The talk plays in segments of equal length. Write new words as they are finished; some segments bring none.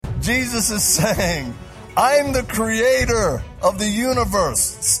Jesus is saying, I'm the creator of the universe.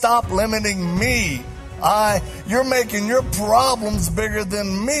 Stop limiting me. You're making your problems bigger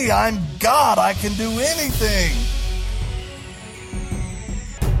than me. I'm God. I can do anything.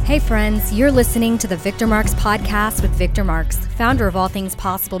 Hey friends, you're listening to the Victor Marks Podcast with Victor Marks, founder of All Things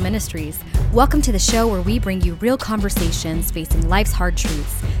Possible Ministries. Welcome to the show where we bring you real conversations facing life's hard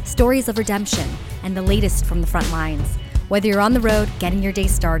truths, stories of redemption, and the latest from the front lines. Whether you're on the road, getting your day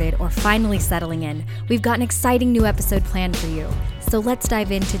started, or finally settling in, we've got an exciting new episode planned for you. So let's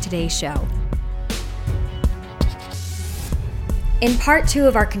dive into today's show. In part 2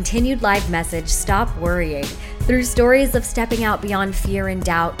 of our continued live message, Stop Worrying, through stories of stepping out beyond fear and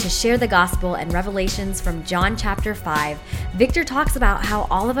doubt to share the gospel and revelations from John chapter 5, Victor talks about how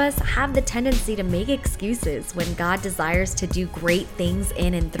all of us have the tendency to make excuses when God desires to do great things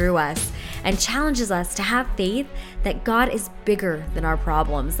in and through us, and challenges us to have faith that God is bigger than our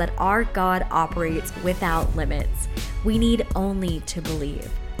problems, that our God operates without limits. We need only to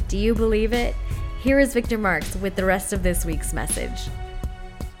believe. Do you believe it? Here is Victor Marks with the rest of this week's message.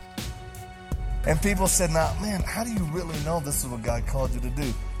 And people said, now, man, how do you really know this is what God called you to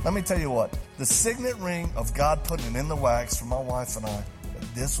do? Let me tell you what, the signet ring of God putting it in the wax for my wife and I,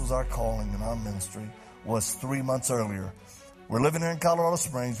 that this was our calling in our ministry, was 3 months earlier. We're living here in Colorado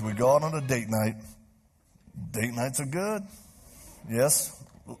Springs. We go out on a date night. Date nights are good. Yes?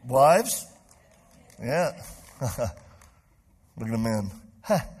 Wives? Yeah. Look at the men.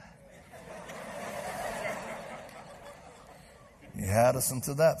 You had us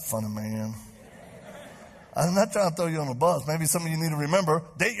into that, funny man. I'm not trying to throw you on the bus. Maybe some of you need to remember,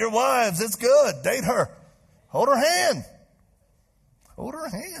 date your wives. It's good. Date her. Hold her hand. Hold her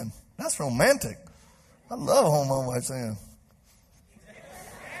hand. That's romantic. I love holding my wife's hand.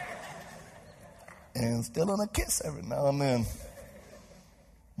 And still on a kiss every now and then.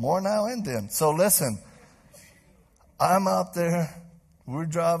 More now and then. So listen, I'm out there. We're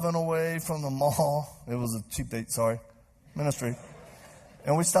driving away from the mall. It was a cheap date, sorry. Ministry.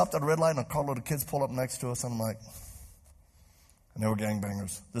 And we stopped at a red light, and a carload of kids pulled up next to us, and I'm like, and they were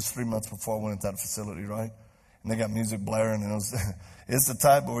gangbangers. This is 3 months before I went into that facility, right? And they got music blaring, and it's the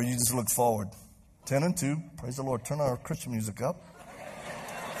type where you just look forward. 10 and 2, praise the Lord, turn our Christian music up.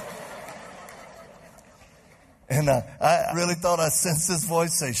 And I really thought I sensed this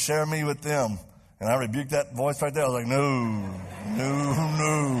voice say, share me with them. And I rebuked that voice right there. I was like, no.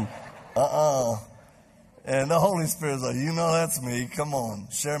 And the Holy Spirit's like, you know that's me. Come on,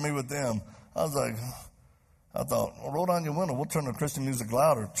 share me with them. I thought, well, roll down your window. We'll turn the Christian music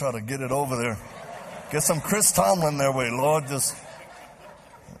louder. Try to get it over there. Get some Chris Tomlin their way, Lord. Just,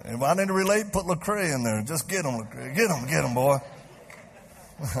 if I need to relate, put Lecrae in there. Just get him, Lecrae. Get him, boy.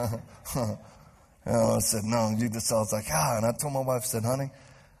 And I said, no, you just, I was like, and I told my wife, I said, honey,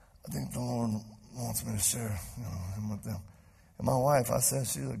 I think the Lord wants me to share, him with them. And my wife, I said,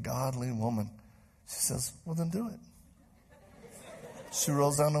 she's a godly woman. She says, well, then do it. She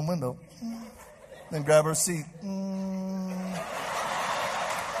rolls down the window, then grab her seat.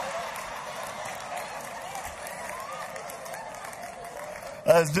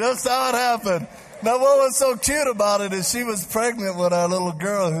 That's just how it happened. Now, what was so cute about it is she was pregnant with our little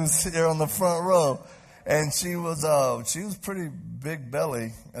girl who's here on the front row. And she was pretty big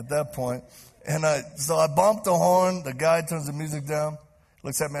belly at that point. And so I bumped the horn. The guy turns the music down,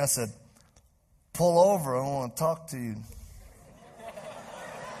 looks at me. I said, pull over. I want to talk to you.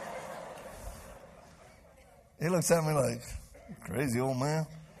 He looks at me like, crazy old man.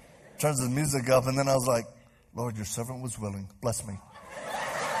 Turns the music up, and then I was like, Lord, your servant was willing. Bless me.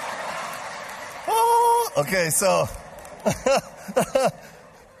 Okay, so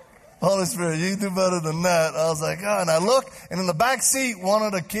Holy Spirit, you do better than that. I was like, and I look, and in the back seat, one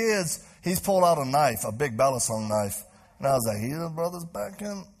of the kids, he's pulled out a knife, a big Balisong knife. And I was like, he's the brother's back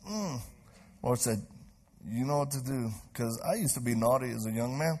in? Lord said, you know what to do. Because I used to be naughty as a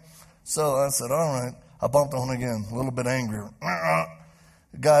young man. So I said, all right. I bumped on again, a little bit angry.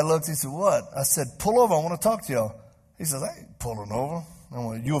 The guy looked, he said, what? I said, pull over, I want to talk to y'all. He says, I ain't pulling over. I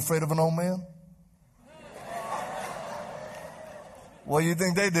went, you afraid of an old man? What do you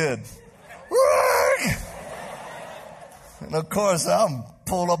think they did? And of course, I'm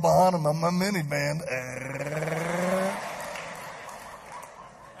pulled up behind him on my minivan.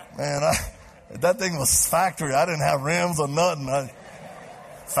 Man, that thing was factory. I didn't have rims or nothing.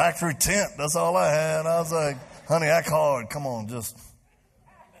 Factory tent, that's all I had. I was like, honey, act hard. Come on, just.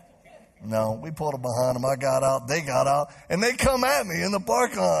 No, we pulled up behind them. I got out. They got out. And they come at me in the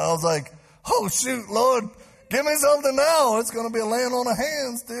parking lot. I was like, oh, shoot, Lord, give me something now. It's going to be a laying on of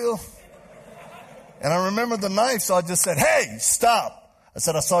hands still. And I remember the knife, so I just said, hey, stop. I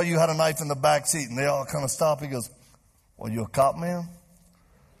said, I saw you had a knife in the back seat. And they all kind of stopped. He goes, well, you a cop, man?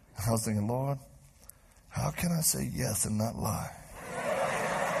 And I was thinking, Lord, how can I say yes and not lie?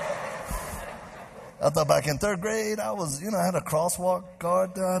 I thought back in third grade, I was, I had a crosswalk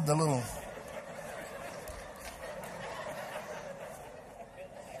guard there, the little.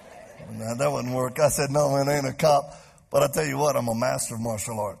 Nah, that wouldn't work. I said, no, man, I ain't a cop. But I tell you what, I'm a master of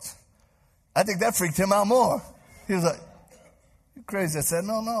martial arts. I think that freaked him out more. He was like, you crazy. I said,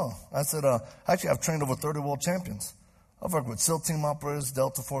 no. I said, actually, I've trained over 30 world champions. I've worked with SEAL team operators,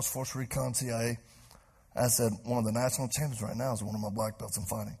 Delta Force, Force Recon, CIA. I said, one of the national champions right now is one of my black belts in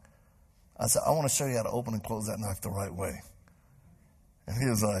fighting. I said, I want to show you how to open and close that knife the right way. And he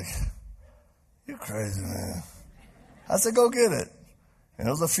was like, you're crazy, man. I said, go get it. And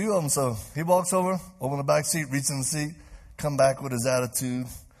there was a few of them. So he walks over, open the back seat, reaches in the seat, come back with his attitude,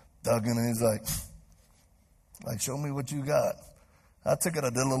 dug in, and he's like, show me what you got. I took it, I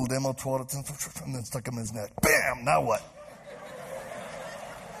did a little demo, twirled it, and then stuck him in his neck. Bam! Now what?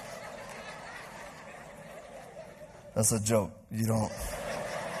 That's a joke. You don't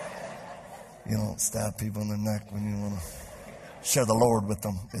stab people in the neck when you want to share the Lord with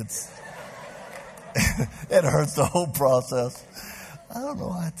them. It hurts the whole process. I don't know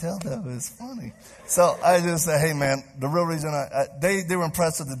why I tell them. It's funny. So I just say, hey, man, the real reason they were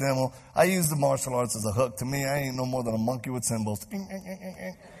impressed with the demo. I use the martial arts as a hook. To me, I ain't no more than a monkey with cymbals.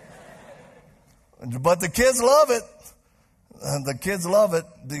 But the kids love it. The kids love it.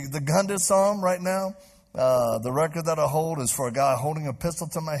 The Gundit song right now, the record that I hold is for a guy holding a pistol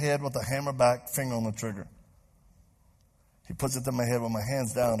to my head with a hammer back, finger on the trigger. He puts it to my head with my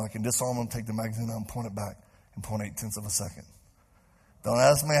hands down. I can disarm him, take the magazine out, and point it back in 0.8 of a second. Don't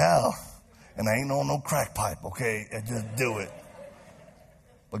ask me how. And I ain't on no crack pipe, okay? I just do it.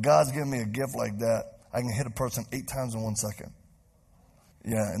 But God's given me a gift like that. I can hit a person 8 times in 1 second.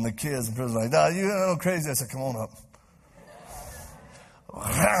 Yeah, and the kids in prison are like, Dad, you're crazy. I said, come on up.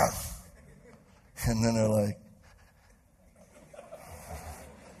 And then they're like,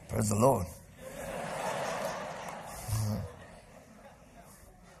 praise the Lord.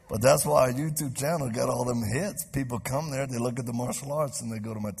 But that's why our YouTube channel got all them hits. People come there, they look at the martial arts, and they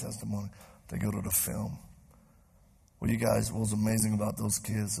go to my testimony. They go to the film. Well, you guys, what was amazing about those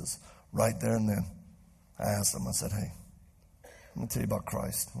kids is right there and then, I asked them, I said, hey, let me tell you about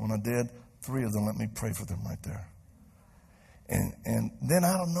Christ. When I did, 3 of them let me pray for them right there. And then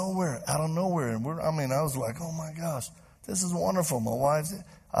out of nowhere, and I was like, oh my gosh, this is wonderful. My wife's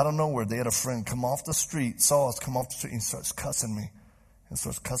out of nowhere. They had a friend come off the street, saw us come off the street, and starts cussing me. And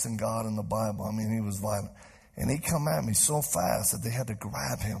starts cussing God in the Bible. I mean, he was violent. And he come at me so fast that they had to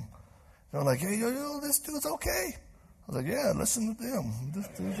grab him. They were like, hey, yo, this dude's okay. I was like, yeah, listen to them. This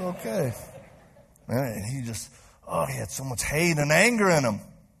dude's okay. And he had so much hate and anger in him.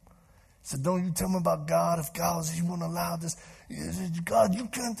 He said, don't you tell me about God. If God was, he wouldn't allow this. God, you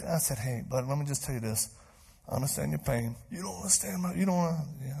can't. I said, hey, but let me just tell you this. I understand your pain. You don't understand my,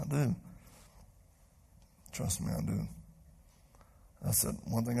 yeah, I do. Trust me, I do. I said,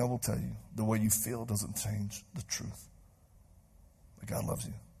 one thing I will tell you, the way you feel doesn't change the truth. But God loves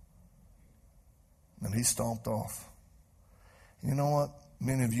you. And he stomped off. You know what?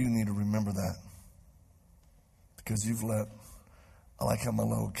 Many of you need to remember that. Because I like how my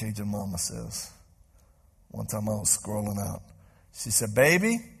little Cajun mama says. One time I was scrolling out. She said,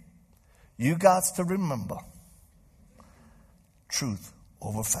 baby, you got to remember truth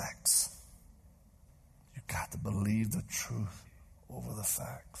over facts. You got to believe the truth over the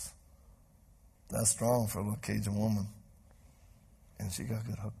facts. That's strong for a little Cajun woman. And she got a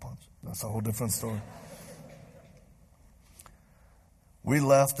good hook punch. That's a whole different story. We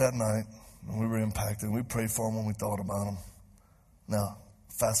left that night, and we were impacted. We prayed for them when we thought about them. Now,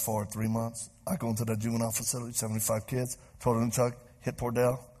 fast forward 3 months. I go into that juvenile facility, 75 kids, throw it in the truck, hit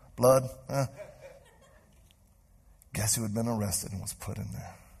Pordell, blood. Guess who had been arrested and was put in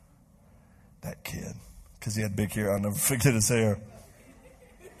there? That kid. Because he had big hair. I'll never forget his hair.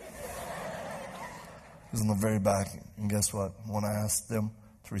 He was in the very back. And guess what? When I asked them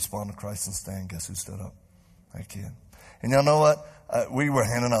to respond to Christ and stand, guess who stood up? That kid. And y'all know what? We were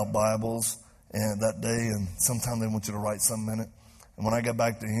handing out Bibles and that day, and sometimes they want you to write something in it. And when I got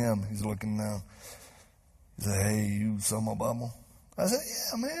back to him, he's looking down. He said, hey, you saw my Bible? I said,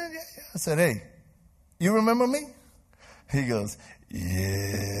 yeah, man, yeah. I said, hey, you remember me? He goes,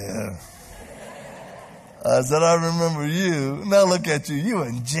 yeah. I said, I remember you. Now look at you. You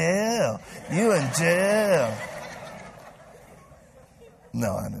in jail. You in jail.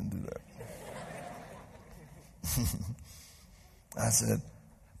 No, I didn't do that. I said,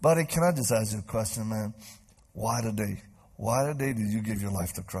 buddy, can I just ask you a question, man? Why today? why today did you give your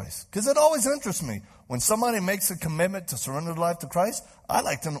life to Christ? Because it always interests me. When somebody makes a commitment to surrender their life to Christ, I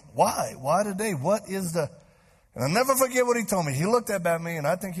like to know why. Why today? What is the... And I'll never forget what he told me. He looked at me, and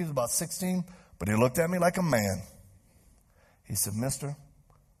I think he was about 16, but he looked at me like a man. He said, mister,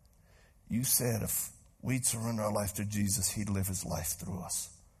 you said if we'd surrender our life to Jesus, he'd live his life through us.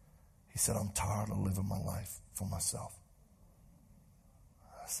 He said, I'm tired of living my life for myself.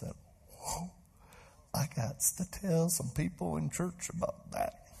 I said, whoa, I got to tell some people in church about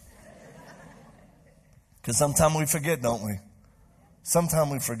that. Because sometimes we forget, don't we?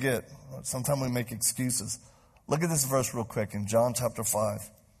 Sometimes we forget. Sometimes we make excuses. Look at this verse real quick in John chapter 5.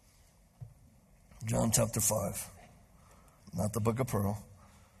 John chapter 5. Not the book of Pearl.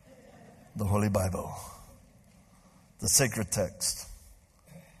 The Holy Bible. The sacred text.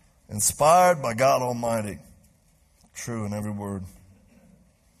 Inspired by God Almighty. True in every word.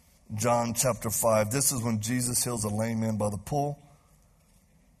 John chapter 5. This is when Jesus heals a lame man by the pool.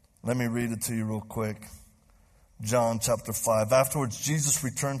 Let me read it to you real quick. John chapter 5. Afterwards, Jesus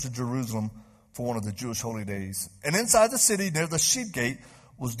returned to Jerusalem for one of the Jewish holy days. And inside the city, near the sheep gate,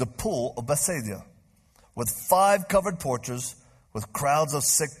 was the pool of Bethsaida, with 5 covered porches, with crowds of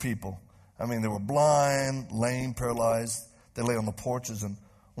sick people. I mean, they were blind, lame, paralyzed. They lay on the porches. And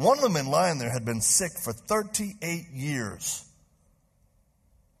one of the men lying there had been sick for 38 years.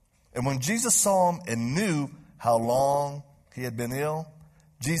 And when Jesus saw him and knew how long he had been ill,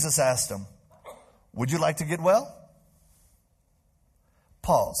 Jesus asked him, would you like to get well?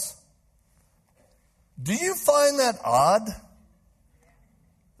 Pause. Do you find that odd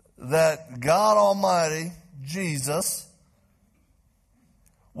that God Almighty, Jesus,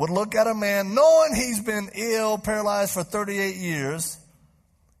 would look at a man knowing he's been ill, paralyzed for 38 years,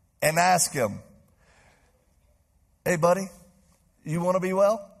 and ask him, hey, buddy, you want to be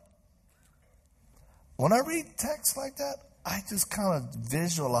well? When I read text like that, I just kind of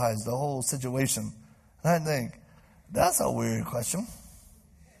visualize the whole situation. And I think, that's a weird question.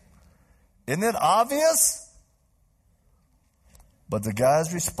 Isn't it obvious? But the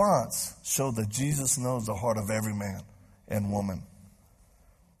guy's response showed that Jesus knows the heart of every man and woman.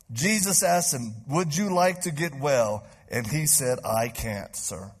 Jesus asked him, would you like to get well? And he said, I can't,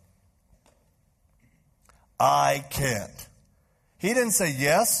 sir. I can't. He didn't say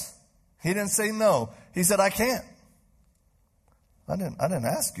yes. He didn't say no. He said, I can't. I didn't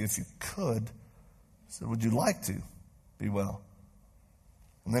ask you if you could. I said, would you like to be well?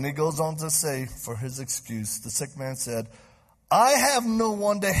 And then he goes on to say, for his excuse, the sick man said, I have no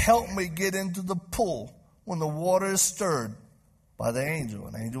one to help me get into the pool when the water is stirred by the angel.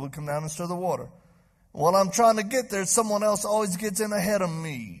 An angel would come down and stir the water. While I'm trying to get there, someone else always gets in ahead of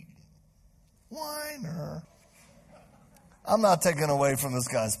me. Whiner. I'm not taking away from this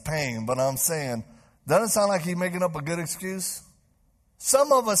guy's pain, but I'm saying, doesn't it sound like he's making up a good excuse?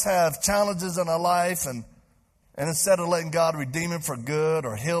 Some of us have challenges in our life, and instead of letting God redeem it for good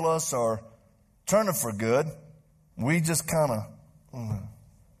or heal us or turn it for good, we just kind of,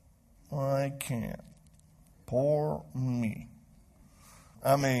 I can't. Poor me.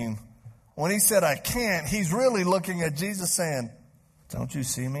 I mean, when he said I can't, he's really looking at Jesus saying, don't you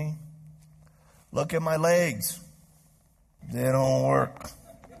see me? Look at my legs. They don't work.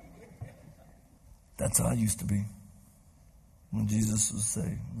 That's how I used to be. When Jesus would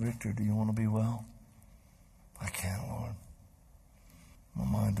say, Victor, do you want to be well? I can't, Lord. My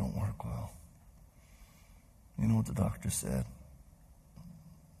mind don't work well. You know what the doctor said?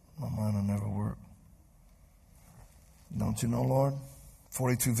 My mind will never work. Don't you know, Lord?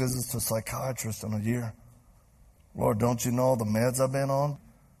 42 visits to a psychiatrist in a year. Lord, don't you know all the meds I've been on?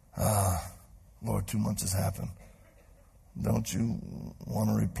 Lord, too much has happened. Don't you want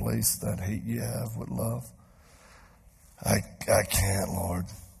to replace that hate you have with love? I can't, Lord.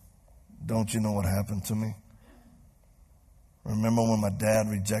 Don't you know what happened to me? Remember when my dad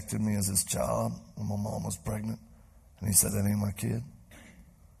rejected me as his child when my mom was pregnant? And he said, that ain't my kid.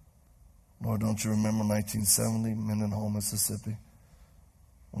 Lord, don't you remember 1970, Mendenhall, Mississippi?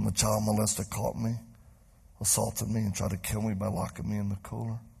 When the child molester caught me, assaulted me, and tried to kill me by locking me in the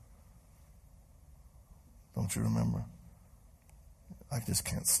cooler? Don't you remember? I just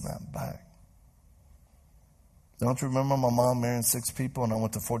can't snap back. Don't you remember my mom marrying 6 people and I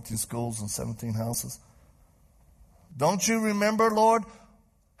went to 14 schools and 17 houses? Don't you remember, Lord,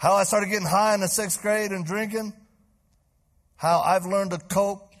 how I started getting high in the 6th grade and drinking? How I've learned to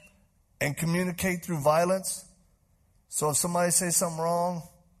cope and communicate through violence? So if somebody says something wrong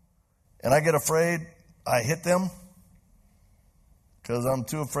and I get afraid, I hit them because I'm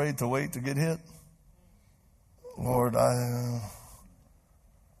too afraid to wait to get hit. Lord, I'll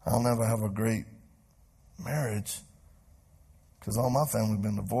never have a great marriage Because all my family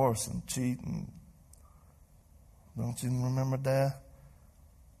been divorced and cheating. Don't you remember Dad?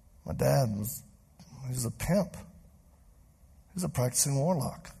 My dad he was a pimp. He was a practicing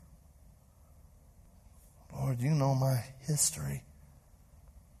warlock. Lord, you know my history.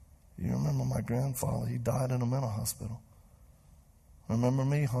 You remember my grandfather, he died in a mental hospital. Remember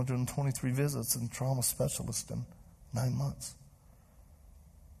me, 123 visits and trauma specialist in 9 months.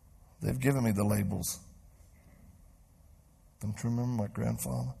 They've given me the labels. Don't you remember my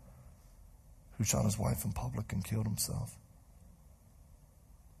grandfather who shot his wife in public and killed himself?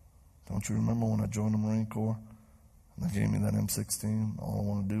 Don't you remember when I joined the Marine Corps and they gave me that M16? All I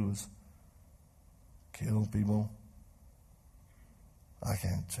want to do is kill people. I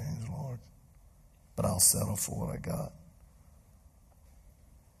can't change, Lord, but I'll settle for what I got.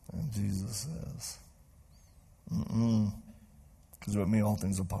 And Jesus says, because with me all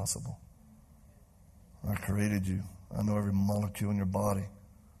things are possible. I created you. I know every molecule in your body.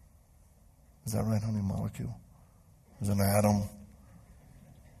 Is that right, honey? Molecule? There's an atom,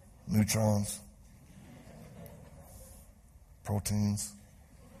 neutrons, proteins.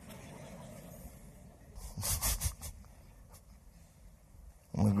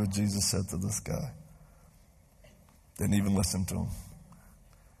 And look what Jesus said to this guy. Didn't even listen to him.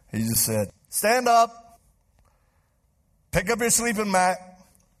 He just said, stand up, pick up your sleeping mat,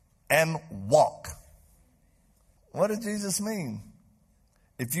 and walk. What did Jesus mean?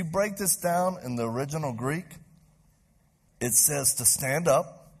 If you break this down in the original Greek, it says to stand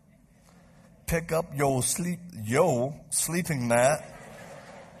up, pick up your sleeping mat,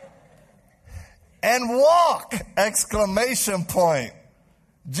 and walk! Exclamation point.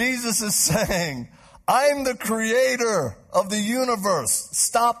 Jesus is saying, I'm the creator of the universe.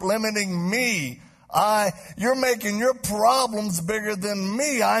 Stop limiting me. You're making your problems bigger than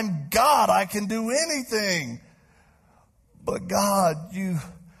me. I'm God. I can do anything. But God, you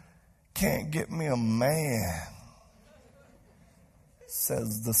can't get me a man,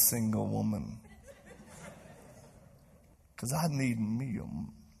 says the single woman. Because I need me a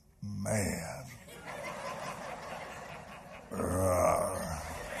man.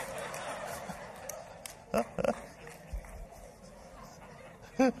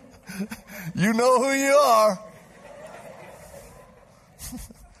 You know who you are.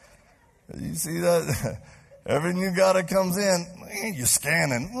 You see that? Every new guy that comes in, you're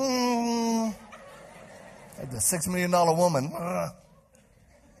scanning. Like the $6 million woman.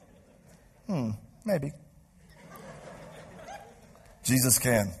 Maybe. Jesus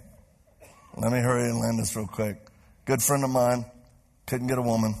can. Let me hurry and land this real quick. Good friend of mine, couldn't get a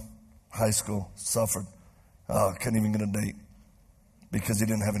woman. High school, suffered. Couldn't even get a date because he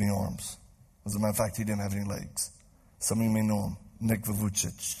didn't have any arms. As a matter of fact, he didn't have any legs. Some of you may know him. Nick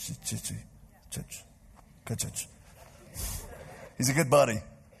Vujicic. He's a good buddy.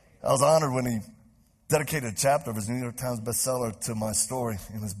 I was honored when he dedicated a chapter of his New York Times bestseller to my story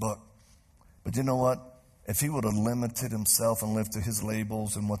in his book. But you know what? If he would have limited himself and lived to his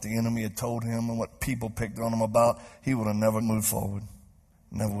labels and what the enemy had told him and what people picked on him about, he would have never moved forward.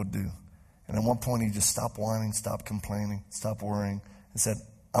 Never would do. And at one point, he just stopped whining, stopped complaining, stopped worrying, and said,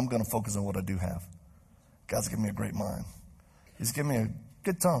 I'm going to focus on what I do have. God's given me a great mind. He's given me a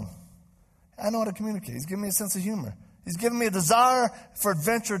good tongue. I know how to communicate. He's given me a sense of humor. He's given me a desire for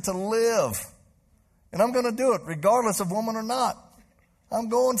adventure to live. And I'm going to do it regardless of woman or not. I'm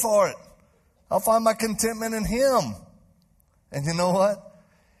going for it. I'll find my contentment in him. And you know what?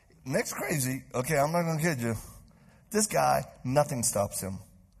 Nick's crazy. Okay, I'm not going to kid you. This guy, nothing stops him.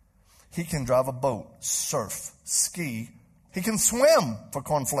 He can drive a boat, surf, ski. He can swim for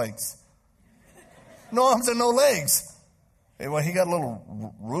cornflakes. No arms and no legs. Hey, well, he got a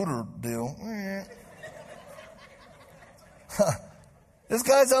little rooter deal. This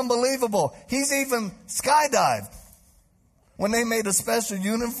guy's unbelievable. He's even skydived. When they made a special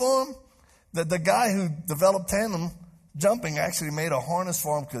uniform, the guy who developed tandem jumping actually made a harness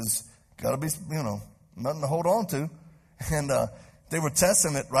for him because got to be, nothing to hold on to. And they were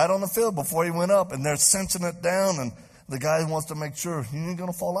testing it right on the field before he went up, and they're cinching it down, and the guy wants to make sure he ain't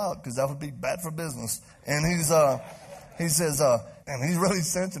going to fall out because that would be bad for business. And he says, and he's really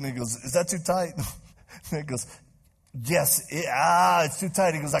cinching. He goes, is that too tight? And he goes, yes, it's too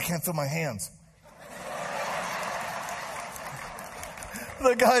tight. He goes, I can't feel my hands.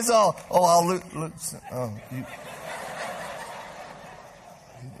 The guy's all, I'll look. He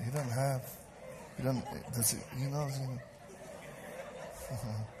doesn't.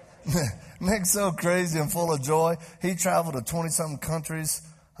 Nick's so crazy and full of joy. He traveled to 20-something countries,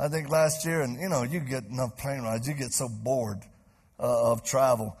 I think, last year. And, you get enough plane rides. You get so bored of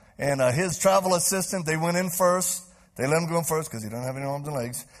travel. And his travel assistant, they went in first. They let him go in first because he doesn't have any arms and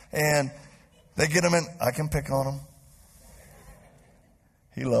legs. And they get him in. I can pick on him.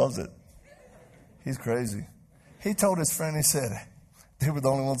 He loves it. He's crazy. He told his friend, he said, they were the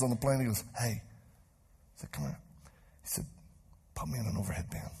only ones on the plane. He goes, hey. He said, come here. He said, put me in an overhead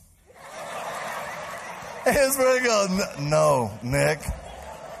bin. And his friend goes, no, Nick.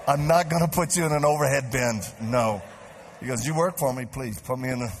 I'm not going to put you in an overhead bin. No. He goes, you work for me, please. Put me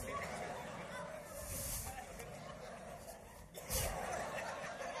in a...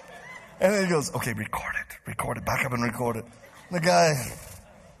 And then he goes, okay, record it, back up and record it. The guy,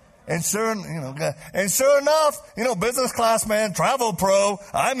 and sure enough, business class man, travel pro,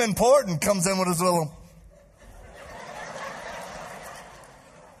 I'm important, comes in with his little...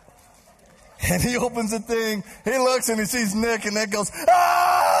 And he opens the thing, he looks and he sees Nick, and Nick goes,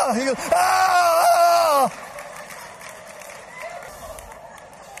 ah! He goes, ah!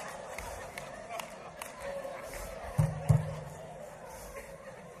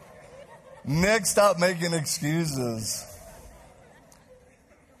 Nick, stop making excuses.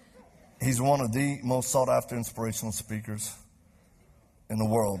 He's one of the most sought after inspirational speakers in the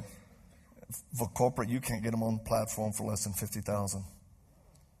world. For corporate, you can't get him on the platform for less than $50,000.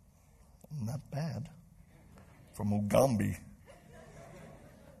 Not bad. From Mugambi.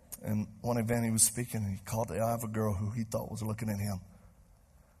 And one event he was speaking, and he caught the eye of a girl who he thought was looking at him.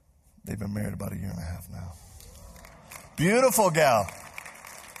 They've been married about 1.5 years now. Beautiful gal.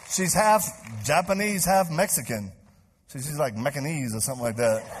 She's half Japanese, half Mexican. She's like Mexicanese or something like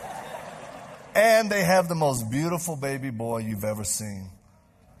that. And they have the most beautiful baby boy you've ever seen.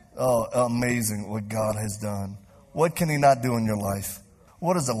 Oh, amazing what God has done. What can he not do in your life?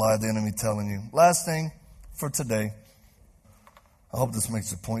 What is the lie of the enemy telling you? Last thing for today. I hope this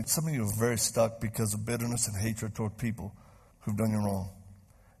makes a point. Some of you are very stuck because of bitterness and hatred toward people who've done you wrong.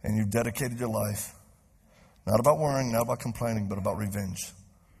 And you've dedicated your life, not about worrying, not about complaining, but about revenge.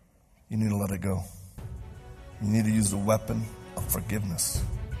 You need to let it go. You need to use the weapon of forgiveness.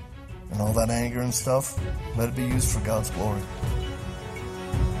 And all that anger and stuff, let it be used for God's glory.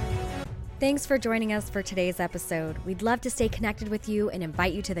 Thanks for joining us for today's episode. We'd love to stay connected with you and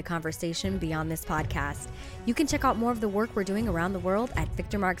invite you to the conversation beyond this podcast. You can check out more of the work we're doing around the world at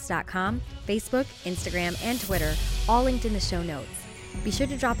victormarks.com, Facebook, Instagram, and Twitter, all linked in the show notes. Be sure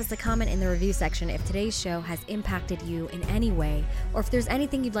to drop us a comment in the review section if today's show has impacted you in any way, or if there's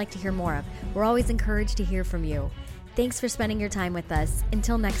anything you'd like to hear more of. We're always encouraged to hear from you. Thanks for spending your time with us.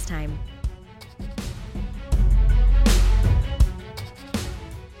 Until next time.